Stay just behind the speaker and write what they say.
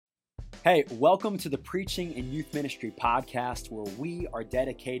Hey, welcome to the Preaching and Youth Ministry podcast, where we are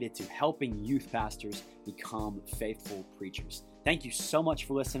dedicated to helping youth pastors become faithful preachers. Thank you so much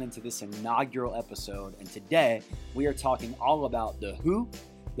for listening to this inaugural episode. And today we are talking all about the who,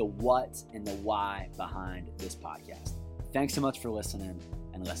 the what, and the why behind this podcast. Thanks so much for listening,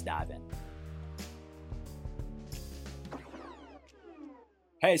 and let's dive in.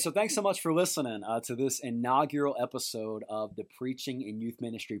 Hey, so thanks so much for listening to this inaugural episode of the Preaching and Youth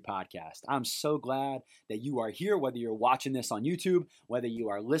Ministry podcast. I'm so glad that you are here, whether you're watching this on YouTube, whether you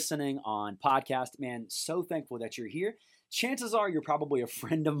are listening on podcast. Man, so thankful that you're here. Chances are you're probably a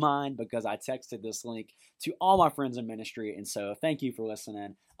friend of mine because I texted this link to all my friends in ministry. And so thank you for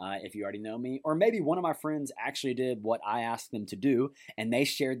listening if you already know me. Or maybe one of my friends actually did what I asked them to do and they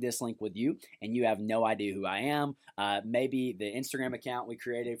shared this link with you and you have no idea who I am. Maybe the Instagram account we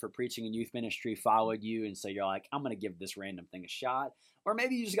created for Preaching and Youth Ministry followed you. And so you're like, I'm going to give this random thing a shot. Or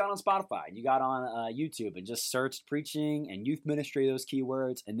maybe you just got on Spotify, you got on YouTube and just searched Preaching and Youth Ministry, those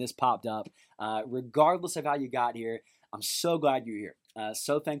keywords, and this popped up. Regardless of how you got here, I'm so glad you're here.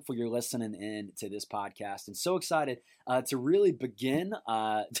 So thankful you're listening in to this podcast, and so excited to really begin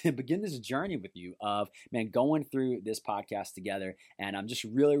this journey with you of going through this podcast together. And I'm just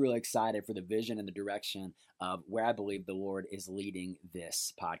really excited for the vision and the direction of where I believe the Lord is leading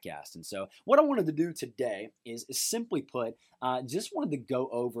this podcast. And so what I wanted to do today is simply put, just wanted to go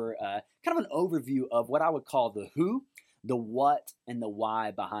over kind of an overview of what I would call the who, the what, and the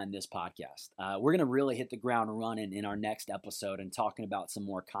why behind this podcast. We're going to really hit the ground running in our next episode and talking about some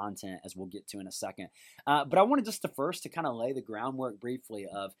more content as we'll get to in a second. But I wanted just to kind of lay the groundwork briefly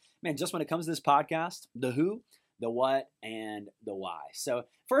of, just when it comes to this podcast, the who, the what, and the why. So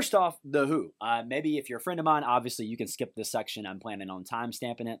first off, the who. Maybe if you're a friend of mine, obviously you can skip this section. I'm planning on time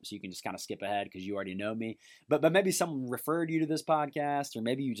stamping it, so you can just kind of skip ahead because you already know me. But maybe someone referred you to this podcast, or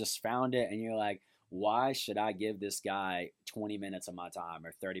maybe you just found it and you're like, why should I give this guy 20 minutes of my time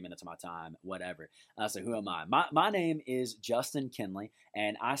or 30 minutes of my time, whatever? So who am I? My name is Justin Kinley,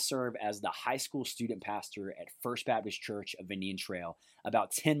 and I serve as the high school student pastor at First Baptist Church of Indian Trail,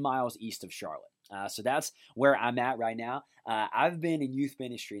 about 10 miles east of Charlotte. So that's where I'm at right now. I've been in youth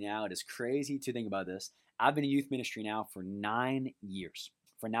ministry now. It is crazy to think about this. I've been in youth ministry now for 9 years.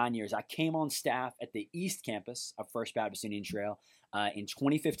 For 9 years. I came on staff at the East Campus of First Baptist Indian Trail in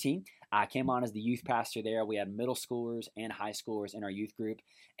 2015. I came on as the youth pastor there. We had middle schoolers and high schoolers in our youth group.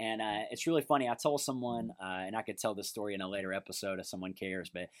 And it's really funny. I told someone, and I could tell this story in a later episode if someone cares,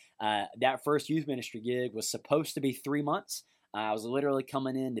 but that first youth ministry gig was supposed to be 3 months. I was literally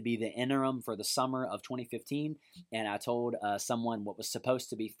coming in to be the interim for the summer of 2015. And I told someone what was supposed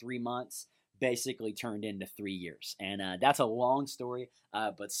to be 3 months basically turned into 3 years. And that's a long story,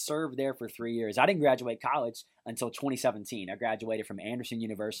 but served there for 3 years. I didn't graduate college until 2017. I graduated from Anderson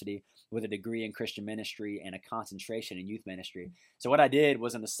University with a degree in Christian ministry and a concentration in youth ministry. So what I did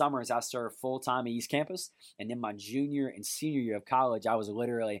was in the summers, I served full-time at East Campus. And then my junior and senior year of college, I was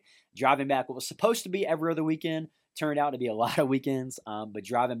literally driving back what was supposed to be every other weekend. Turned out to be a lot of weekends, but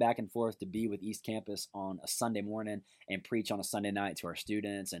driving back and forth to be with East Campus on a Sunday morning and preach on a Sunday night to our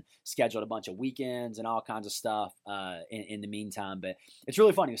students, and scheduled a bunch of weekends and all kinds of stuff in the meantime. But it's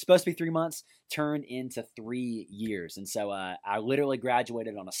really funny. It was supposed to be 3 months, turned into 3 years. And so I literally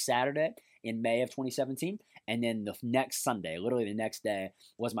graduated on a Saturday in May of 2017. And then the next Sunday, literally the next day,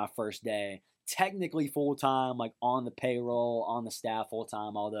 was my first day, technically full-time, like on the payroll, on the staff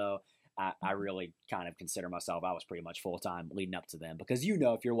full-time, although I really kind of consider myself, I was pretty much full-time leading up to them. Because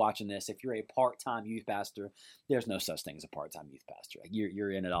if you're watching this, if you're a part-time youth pastor, there's no such thing as a part-time youth pastor. Like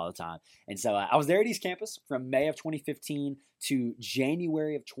you're in it all the time. And so I was there at East Campus from May of 2015 to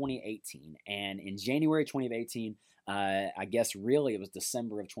January of 2018. And in January 2018, I guess really it was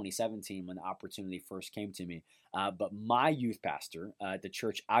December of 2017 when the opportunity first came to me. But my youth pastor at the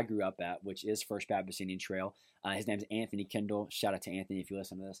church I grew up at, which is First Baptist Indian Trail, his name's Anthony Kendall. Shout out to Anthony if you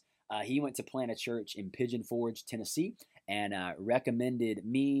listen to this. He went to plant a church in Pigeon Forge, Tennessee, and recommended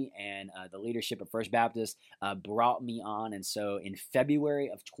me, and the leadership at First Baptist brought me on. And so in February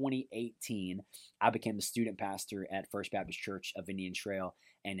of 2018, I became the student pastor at First Baptist Church of Indian Trail,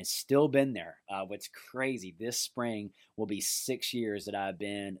 and it's still been there. What's crazy, this spring will be 6 years that I've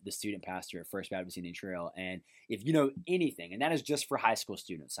been the student pastor at First Baptist Indian Trail. And if you know anything, and that is just for high school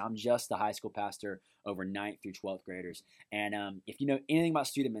students, I'm just the high school pastor over 9th through 12th graders. And if you know anything about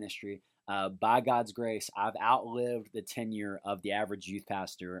student ministry, by God's grace, I've outlived the tenure of the average youth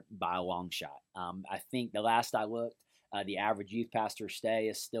pastor by a long shot. I think the last I looked, The average youth pastor stay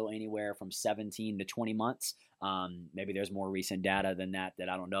is still anywhere from 17 to 20 months. Maybe there's more recent data than that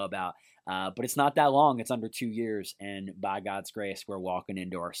I don't know about. But it's not that long. It's under 2 years. And by God's grace, we're walking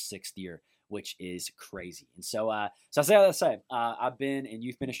into our 6th year, which is crazy. And so I say all that to say, I've been in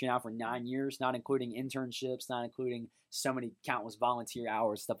youth ministry now for 9 years, not including internships, not including so many countless volunteer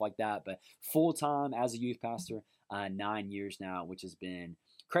hours, stuff like that. But full-time as a youth pastor, 9 years now, which has been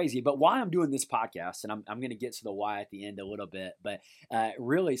crazy. But why I'm doing this podcast, and I'm going to get to the why at the end a little bit, but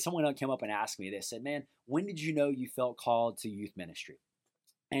really someone came up and asked me, they said, man, when did you know you felt called to youth ministry?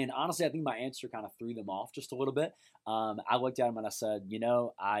 And honestly, I think my answer kind of threw them off just a little bit. I looked at them and I said,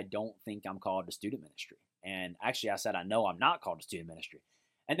 I don't think I'm called to student ministry. And actually I said, I know I'm not called to student ministry.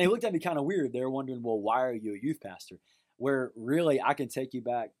 And they looked at me kind of weird. They were wondering, well, why are you a youth pastor? Where really I can take you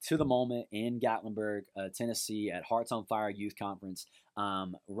back to the moment in Gatlinburg, Tennessee at Hearts on Fire Youth Conference.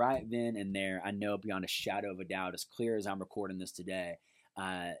 Right then and there, I know beyond a shadow of a doubt, as clear as I'm recording this today,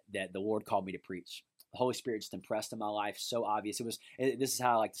 that the Lord called me to preach. The Holy Spirit just impressed in my life, so obvious. This is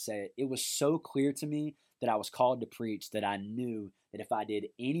how I like to say it. It was so clear to me that I was called to preach that I knew that if I did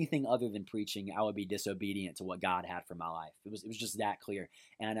anything other than preaching, I would be disobedient to what God had for my life. It was just that clear.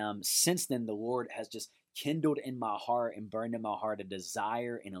 And since then, the Lord has just kindled in my heart and burned in my heart a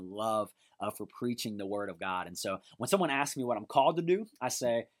desire and a love for preaching the Word of God. And so when someone asks me what I'm called to do, I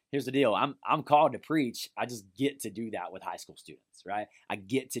say, here's the deal. I'm called to preach. I just get to do that with high school students, right? I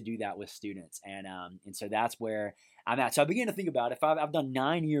get to do that with students. And so that's where I'm at. So I began to think about it. If I've done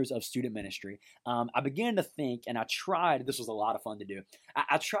 9 years of student ministry, I began to think, and I tried, this was a lot of fun to do.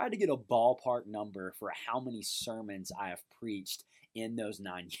 I tried to get a ballpark number for how many sermons I have preached in those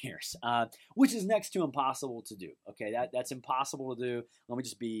 9 years, which is next to impossible to do. Okay, that's impossible to do. Let me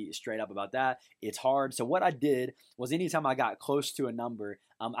just be straight up about that. It's hard. So what I did was anytime I got close to a number,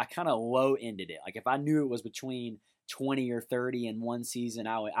 I kind of low ended it. Like if I knew it was between 20 or 30 in one season,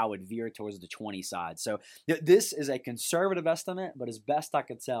 I would veer towards the 20 side. So this is a conservative estimate, but as best I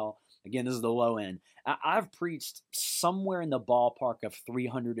could tell, again, this is the low end. I've preached somewhere in the ballpark of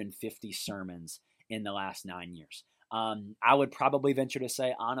 350 sermons in the last 9 years. I would probably venture to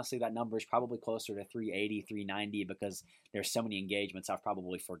say, honestly, that number is probably closer to 380, 390 because there's so many engagements I've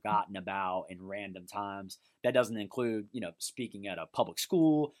probably forgotten about in random times. That doesn't include, speaking at a public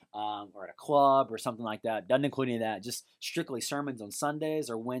school or at a club or something like that. Doesn't include any of that. Just strictly sermons on Sundays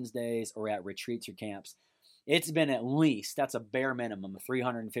or Wednesdays or at retreats or camps. It's been at least, that's a bare minimum of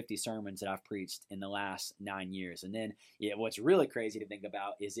 350 sermons that I've preached in the last 9 years. And then what's really crazy to think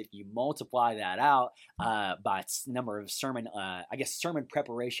about is if you multiply that out by number of sermon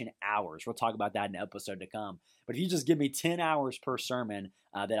preparation hours. We'll talk about that in an episode to come. But if you just give me 10 hours per sermon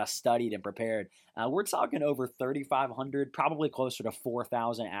that I studied and prepared, we're talking over 3,500, probably closer to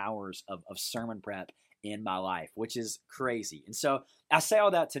 4,000 hours of sermon prep in my life, which is crazy. And so I say all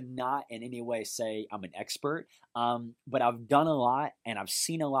that to not in any way say I'm an expert, but I've done a lot and I've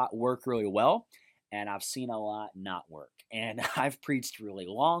seen a lot work really well, and I've seen a lot not work. And I've preached really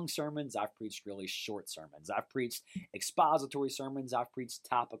long sermons. I've preached really short sermons. I've preached expository sermons. I've preached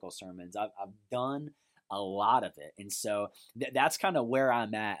topical sermons. I've done a lot of it. And so that's kind of where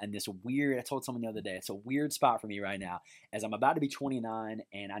I'm at. And this weird, I told someone the other day, it's a weird spot for me right now as I'm about to be 29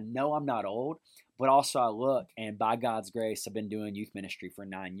 and I know I'm not old, but also I look and by God's grace, I've been doing youth ministry for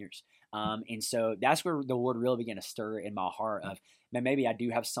 9 years. And so that's where the Lord really began to stir in my heart of, man, maybe I do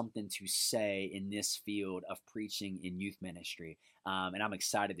have something to say in this field of preaching in youth ministry. And I'm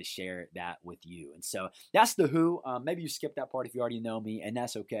excited to share that with you. And so that's the who. Maybe you skipped that part if you already know me, and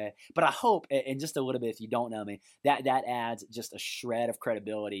that's okay. But I hope, and just a little bit if you don't know me, that adds just a shred of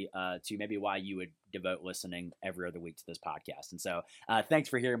credibility to maybe why you would devote listening every other week to this podcast. And so thanks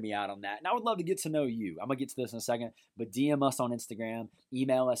for hearing me out on that. And I would love to get to know you. I'm going to get to this in a second, but DM us on Instagram,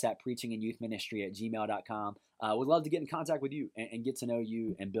 email us at preachinginYouthMinistry@gmail.com. Would love to get in contact with you and get to know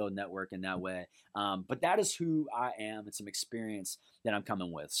you and build network in that way. But that is who I am and some experience that I'm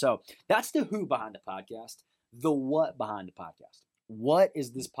coming with. So that's the who behind the podcast. The what behind the podcast. What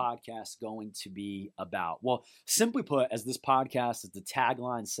is this podcast going to be about? Well, simply put, as this podcast, as the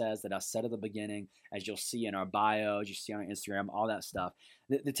tagline says that I said at the beginning, as you'll see in our bio, as you see on our Instagram, all that stuff.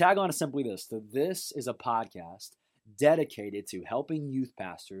 The tagline is simply this. So this is a podcast dedicated to helping youth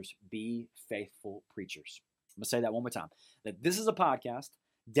pastors be faithful preachers. I'm going to say that one more time. That this is a podcast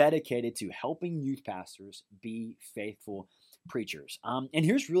dedicated to helping youth pastors be faithful preachers. And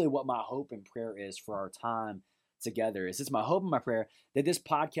here's really what my hope and prayer is for our time together is it's my hope and my prayer that this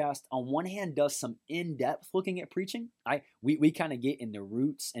podcast, on one hand, does some in-depth looking at preaching. We kind of get in the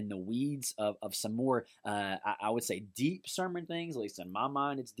roots and the weeds of some more, I would say, deep sermon things. At least in my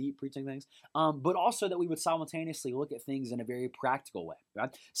mind, it's deep preaching things. But also that we would simultaneously look at things in a very practical way,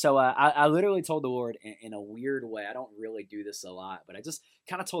 right? So I literally told the Lord in a weird way. I don't really do this a lot, but I just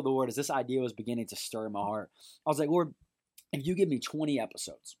kind of told the Lord as this idea was beginning to stir in my heart. I was like, Lord, if you give me 20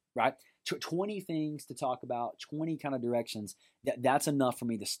 episodes, right? 20 things to talk about, 20 kind of directions, that's enough for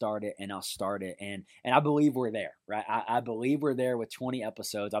me to start it, and I'll start it. And I believe we're there, right? I believe we're there with 20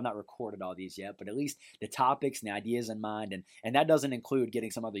 episodes. I've not recorded all these yet, but at least the topics and the ideas in mind. And that doesn't include getting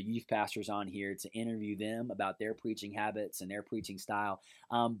some other youth pastors on here to interview them about their preaching habits and their preaching style.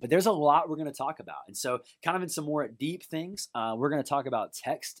 But there's a lot we're going to talk about. And so kind of in some more deep things, we're going to talk about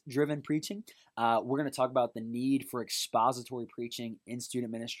text-driven preaching. We're going to talk about the need for expository preaching in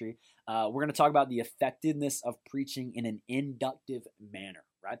student ministry. We're going to talk about the effectiveness of preaching in an inductive manner,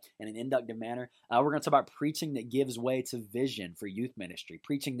 right? In an inductive manner. We're going to talk about preaching that gives way to vision for youth ministry,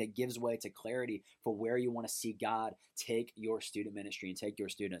 preaching that gives way to clarity for where you want to see God take your student ministry and take your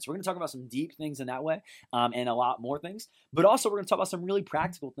students. We're going to talk about some deep things in that way, and a lot more things, but also we're going to talk about some really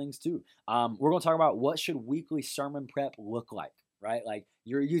practical things too. We're going to talk about what should weekly sermon prep look like, right? Like,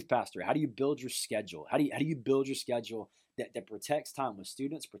 you're a youth pastor. How do you build your schedule? How do you build your schedule that protects time with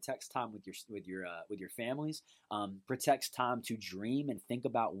students, protects time with your families, protects time to dream and think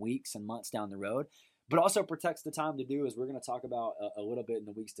about weeks and months down the road, but also protects the time to do, as we're going to talk about a little bit in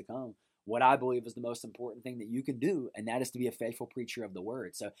the weeks to come, what I believe is the most important thing that you can do, and that is to be a faithful preacher of the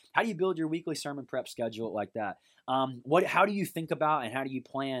word. So how do you build your weekly sermon prep schedule like that? How do you think about and how do you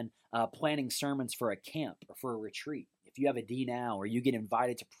plan planning sermons for a camp or for a retreat? If you have a D now, or you get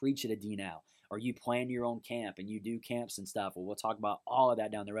invited to preach at a D now, or you plan your own camp and you do camps and stuff, well, we'll talk about all of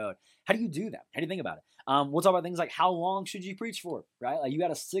that down the road. How do you do that? How do you think about it? We'll talk about things like how long should you preach for, right? Like, you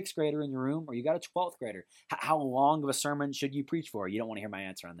got a 6th grader in your room or you got a 12th grader. How long of a sermon should you preach for? You don't want to hear my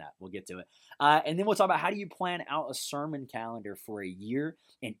answer on that. We'll get to it. And then we'll talk about how do you plan out a sermon calendar for a year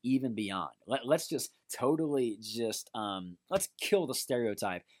and even beyond. Let's just totally let's kill the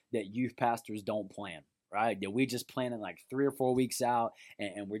stereotype that youth pastors don't plan. Right? That we just plan it like 3 or 4 weeks out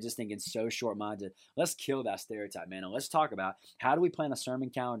and we're just thinking so short-minded. Let's kill that stereotype, man. And let's talk about how do we plan a sermon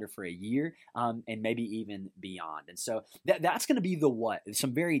calendar for a year and maybe even beyond. And so that's going to be the what.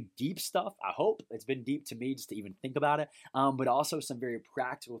 Some very deep stuff, I hope. It's been deep to me just to even think about it, but also some very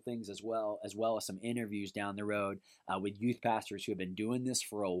practical things as well as some interviews down the road with youth pastors who have been doing this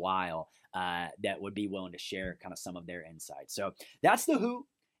for a while that would be willing to share kind of some of their insights. So that's the who.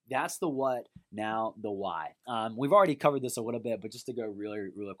 That's the what, now the why. We've already covered this a little bit, but just to go really,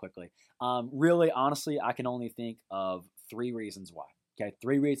 really quickly. Really, honestly, I can only think of 3 reasons why. Okay,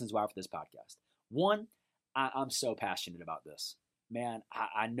 3 reasons why for this podcast. 1, I'm so passionate about this. Man,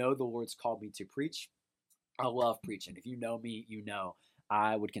 I know the Lord's called me to preach. I love preaching. If you know me, you know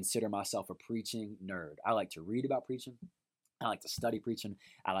I would consider myself a preaching nerd. I like to read about preaching. I like to study preaching.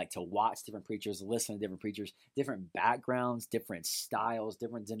 I like to watch different preachers, listen to different preachers, different backgrounds, different styles,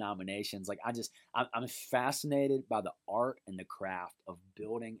 different denominations. Like, I'm fascinated by the art and the craft of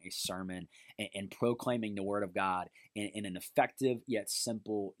building a sermon and proclaiming the word of God in an effective yet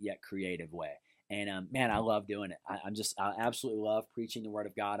simple yet creative way. And man, I love doing it. I absolutely love preaching the word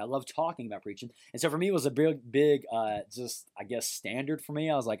of God. I love talking about preaching. And so for me, it was a big, standard for me.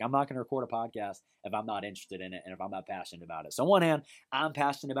 I was like, I'm not going to record a podcast if I'm not interested in it and if I'm not passionate about it. So on one hand, I'm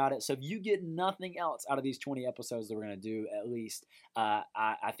passionate about it. So if you get nothing else out of these 20 episodes that we're going to do, at least,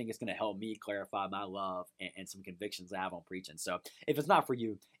 I think it's going to help me clarify my love and some convictions I have on preaching. So if it's not for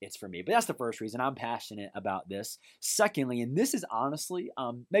you, it's for me. But that's the first reason I'm passionate about this. Secondly, and this is honestly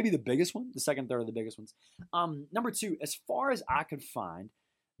maybe the biggest one, the second, third of the biggest ones. Number 2, as far as I could find,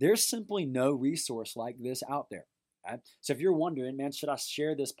 there's simply no resource like this out there. Right? So if you're wondering, man, should I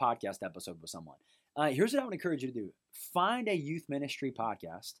share this podcast episode with someone? Here's what I would encourage you to do. Find a youth ministry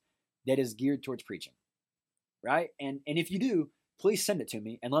podcast that is geared towards preaching, right? And if you do, please send it to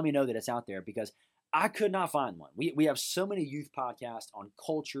me and let me know that it's out there, because I could not find one. We have so many youth podcasts on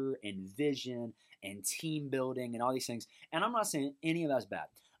culture and vision and team building and all these things, and I'm not saying any of that's bad.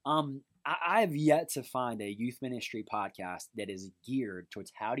 I have yet to find a youth ministry podcast that is geared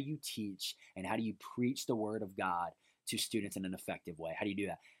towards how do you teach and how do you preach the word of God to students in an effective way. How do you do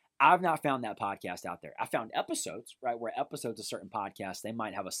that? I've not found that podcast out there. I found episodes, right, where episodes of certain podcasts, they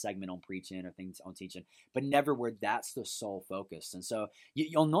might have a segment on preaching or things on teaching, but never where that's the sole focus. And so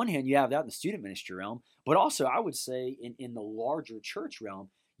on one hand, you have that in the student ministry realm, but also I would say in the larger church realm,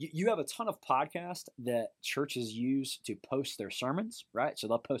 you have a ton of podcasts that churches use to post their sermons, right? So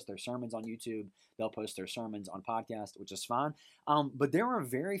they'll post their sermons on YouTube, they'll post their sermons on podcast, which is fine. But there are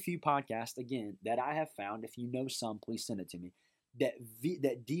very few podcasts, again, that I have found. If you know some, please send it to me.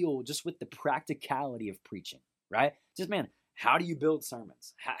 That deal just with the practicality of preaching, right? Just man, how do you build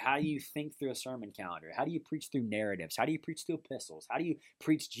sermons? How do you think through a sermon calendar? How do you preach through narratives? How do you preach through epistles? How do you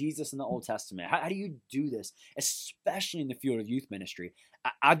preach Jesus in the Old Testament? How do you do this, especially in the field of youth ministry?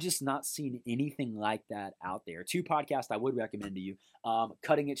 I've just not seen anything like that out there. Two podcasts I would recommend to you.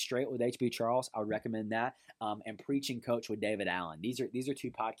 Cutting It Straight with H.B. Charles, I would recommend that. And Preaching Coach with David Allen. These are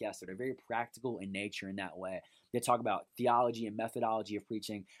two podcasts that are very practical in nature in that way. They talk about theology and methodology of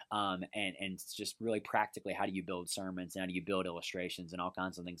preaching, and just really practically how do you build sermons and how do you build illustrations and all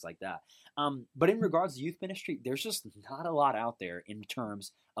kinds of things like that. But in regards to youth ministry, there's just not a lot out there in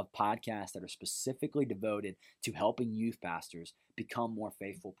terms of podcasts that are specifically devoted to helping youth pastors become more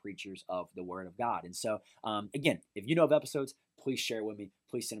faithful preachers of the Word of God. And so, again, if you know of episodes, please share with me.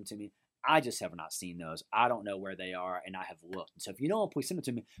 Please send them to me. I just have not seen those. I don't know where they are, and I have looked. So if you know them, please send it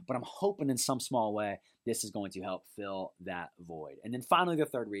to me. But I'm hoping in some small way this is going to help fill that void. And then finally, the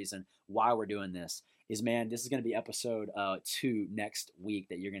third reason why we're doing this is, man, this is going to be episode 2 next week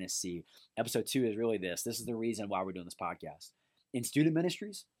that you're going to see. Episode 2 is really this. This is the reason why we're doing this podcast. In student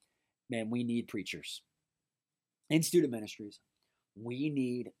ministries, man, we need preachers. In student ministries, we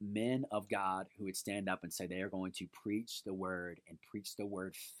need men of God who would stand up and say they are going to preach the word and preach the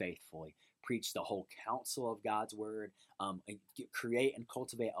word faithfully, preach the whole counsel of God's word, and create and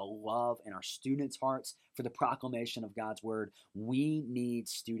cultivate a love in our students' hearts for the proclamation of God's word. We need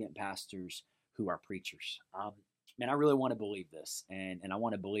student pastors who are preachers. Man, I really want to believe this, and I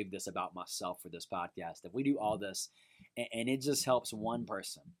want to believe this about myself for this podcast. If we do all this, and it just helps one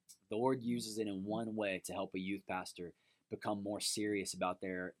person, the Lord uses it in one way to help a youth pastor become more serious about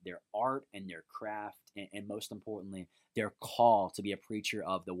their art and their craft, and most importantly, their call to be a preacher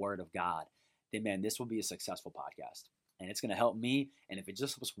of the Word of God, then, man, this will be a successful podcast. And it's going to help me. And if it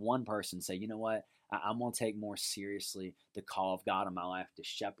just helps one person say, you know what, I'm going to take more seriously the call of God in my life to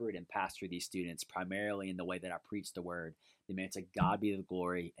shepherd and pastor these students, primarily in the way that I preach the word, then, man, to God be the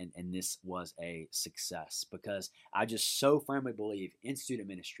glory. And this was a success, because I just so firmly believe in student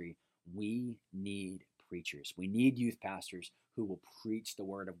ministry, we need preachers. We need youth pastors who will preach the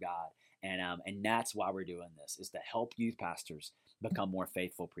word of God. And that's why we're doing this, is to help youth pastors become more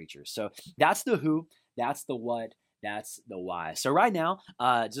faithful preachers. So that's the who, that's the what, that's the why. So right now,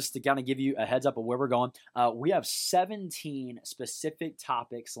 just to kind of give you a heads up of where we're going, we have 17 specific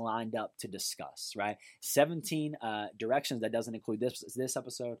topics lined up to discuss, right? 17 directions. That doesn't include this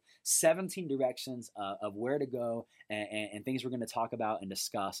episode. 17 directions of where to go and things we're going to talk about and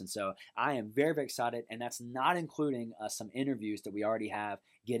discuss. And so I am very, very excited. And that's not including some interviews that we already have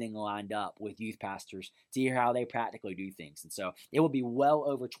getting lined up with youth pastors to hear how they practically do things. And so it will be well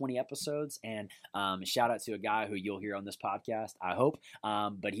over 20 episodes. And shout out to a guy who you'll hear on this podcast, I hope.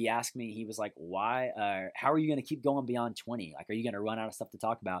 But he asked me, he was like, why, how are you going to keep going beyond 20? Like, are you going to run out of stuff to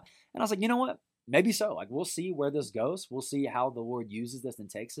talk about? And I was like, you know what? Maybe so. Like, we'll see where this goes. We'll see how the Lord uses this and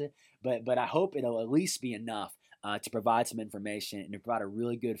takes it. But I hope it'll at least be enough to provide some information and to provide a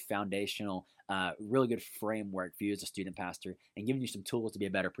really good foundational, really good framework for you as a student pastor, and giving you some tools to be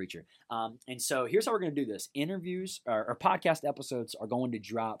a better preacher. And so here's how we're going to do this. Interviews or podcast episodes are going to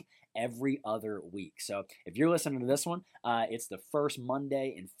drop every other week. So if you're listening to this one, it's the first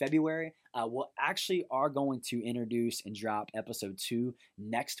Monday in February. We'll actually are going to introduce and drop episode 2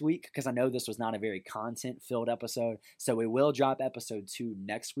 next week, because I know this was not a very content-filled episode. So we will drop episode 2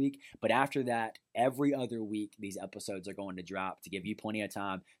 next week. But after that, every other week, these episodes are going to drop to give you plenty of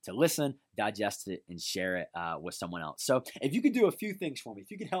time to listen, digest it, and share it with someone else. So if you could do a few things for me,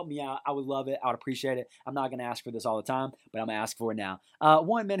 if you could help me out, I would love it. I would appreciate it. I'm not going to ask for this all the time, but I'm going to ask for it now.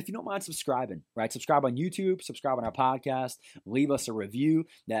 One, man, if you don't mind subscribing, right? Subscribe on YouTube, subscribe on our podcast, leave us a review.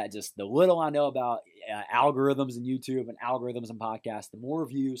 That just the little I know about algorithms in YouTube and algorithms in podcasts, the more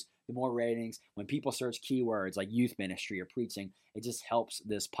reviews, the more ratings. When people search keywords like youth ministry or preaching, it just helps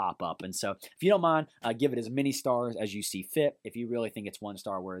this pop up. And so if you don't mind, give it as many stars as you see fit. If you really think it's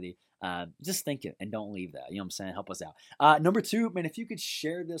 1-star worthy, just think it and don't leave that. You know what I'm saying? Help us out. Number 2, man, if you could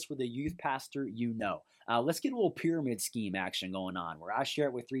share this with a youth pastor you know. Let's get a little pyramid scheme action going on, where I share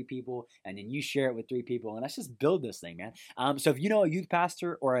it with 3 people and then you share it with 3 people, and let's just build this thing, man. So if you know a youth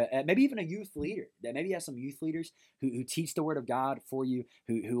pastor or maybe even a youth leader, that maybe has some youth leaders who teach the word of God for you,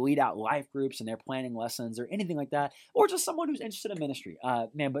 who lead out life groups and they're planning lessons or anything like that, or just someone who's interested in ministry,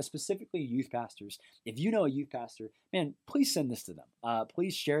 man, but specifically youth pastors. If you know a youth pastor, man, please send this to them.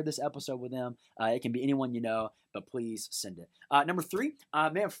 Please share this episode with them. It can be anyone you know. but please send it. Number 3,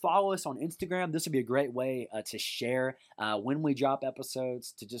 man, follow us on Instagram. This would be a great way to share when we drop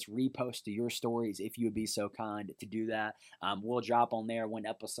episodes, to just repost to your stories if you would be so kind to do that. We'll drop on there when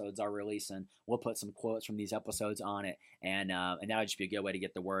episodes are releasing. We'll put some quotes from these episodes on it, and that'll just be a good way to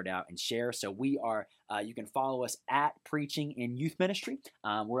get the word out and share. So we are, you can follow us at Preaching in Youth Ministry.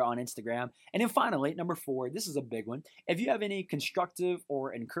 We're on Instagram. And then finally, number 4, this is a big one. If you have any constructive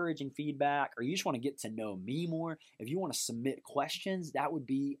or encouraging feedback, or you just want to get to know me more, if you want to submit questions, that would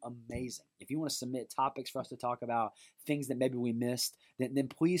be amazing. If you want to submit topics for us to talk about, things that maybe we missed, then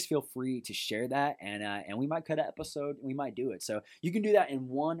please feel free to share that, and we might cut an episode, we might do it. So you can do that in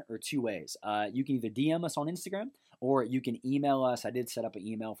one or two ways. You can either DM us on Instagram, or you can email us. I did set up an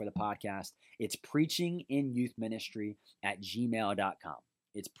email for the podcast. It's preachinginyouthministry@gmail.com.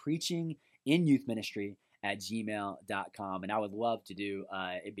 It's preachinginyouthministry@gmail.com. And I would love to do,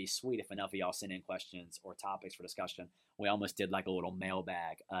 it'd be sweet if enough of y'all send in questions or topics for discussion. We almost did like a little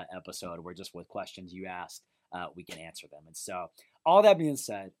mailbag episode where just with questions you asked, we can answer them. And so all that being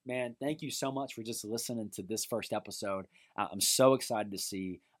said, man, thank you so much for just listening to this first episode. I'm so excited to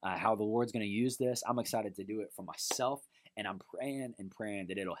see how the Lord's going to use this. I'm excited to do it for myself, and I'm praying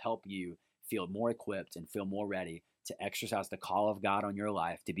that it'll help you feel more equipped and feel more ready to exercise the call of God on your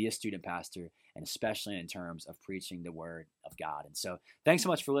life, to be a student pastor, and especially in terms of preaching the word of God. And so thanks so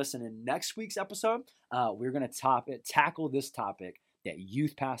much for listening. Next week's episode, we're going to tackle this topic that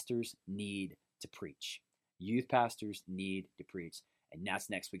youth pastors need to preach. Youth pastors need to preach. And that's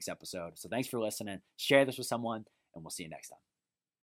next week's episode. So thanks for listening. Share this with someone, and we'll see you next time.